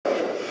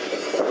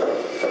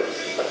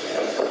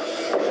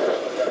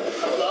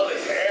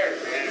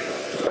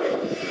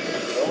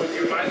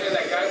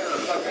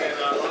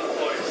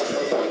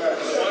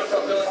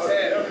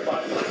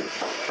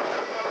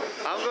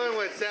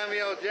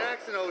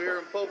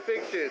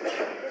fiction.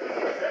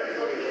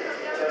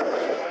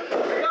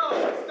 Go,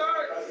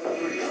 start.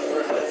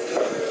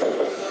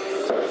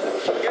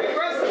 Get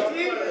aggressive,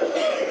 team.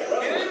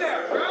 Get in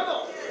there, grab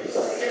him.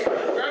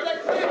 Grab that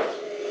clinch.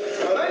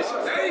 Nice.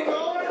 There you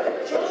go.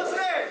 Control his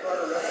head.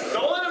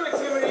 Don't let him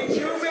intimidate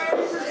you, man.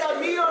 He's just got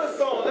meat on his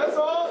bone, that's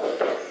all.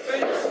 So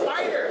you're a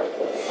spider.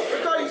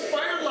 Look how you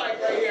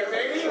spider-like right here,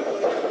 baby. Look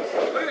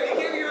at that, he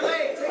gave you your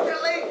leg. Take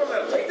that leg from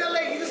him. Take that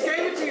leg, he just gave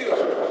it to you.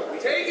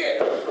 Take it.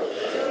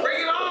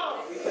 Bring it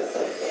off.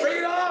 Bring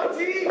it off,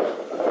 T.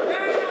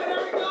 There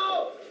we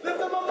go. Lift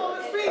him up on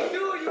his feet.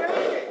 Do it. You had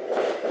it.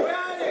 You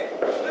had it.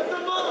 Lift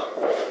him up.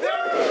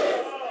 There it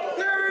is.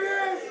 There it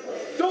is.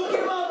 Don't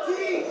give up, T.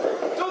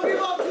 Don't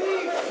give up, T.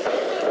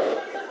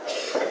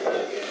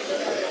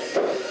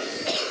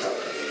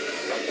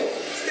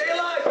 Stay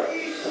alive, T.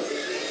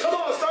 Come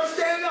on. Start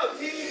standing up,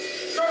 T.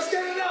 Start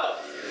standing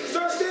up.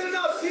 Start standing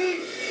up, T.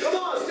 Come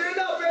on. Stand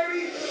up,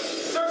 baby.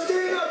 Start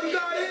standing up. You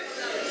got it.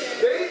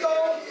 There you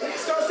go.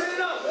 Start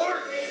standing up.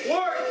 Work.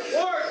 Work.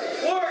 Work.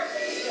 Work.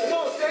 Come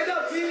on. Stand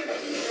up, T.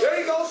 There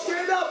you go.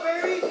 Stand up,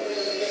 baby.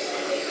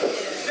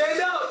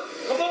 Stand up.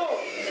 Come on.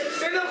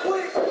 Stand up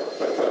quick.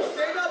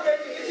 Stand up,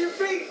 baby. Get your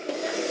feet.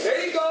 There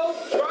you go.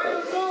 Drive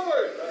him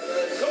forward.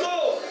 Come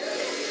on.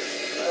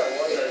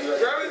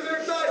 Grab his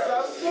inner thigh.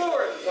 Drive him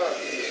forward.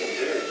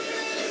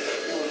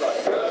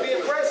 Gotta be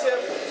impressive.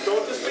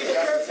 Don't just be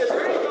defensive.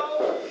 There you go.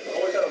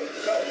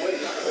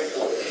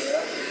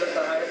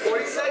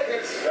 40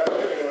 seconds.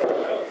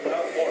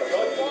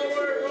 Roll forward,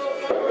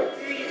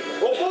 T.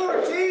 Roll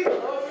forward, T.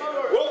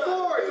 Roll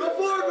forward, go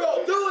forward, roll.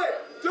 Do it.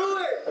 Do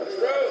it. Go,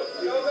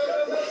 go,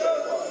 go, go,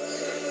 go.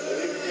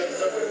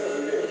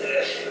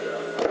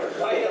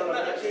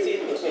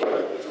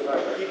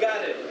 You got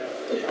it.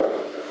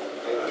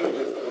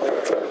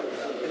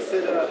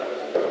 Instead of,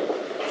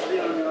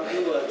 I'll do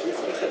a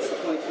GSP test for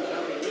 22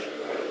 pounds.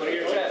 What are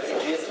your tests?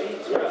 GSP,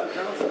 22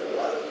 pounds.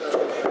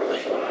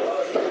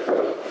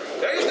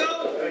 There you go.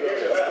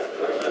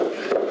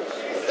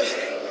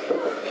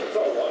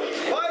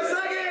 5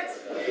 seconds.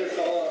 It's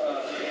all,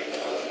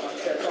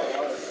 that's all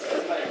water.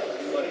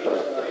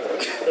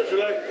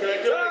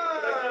 Can I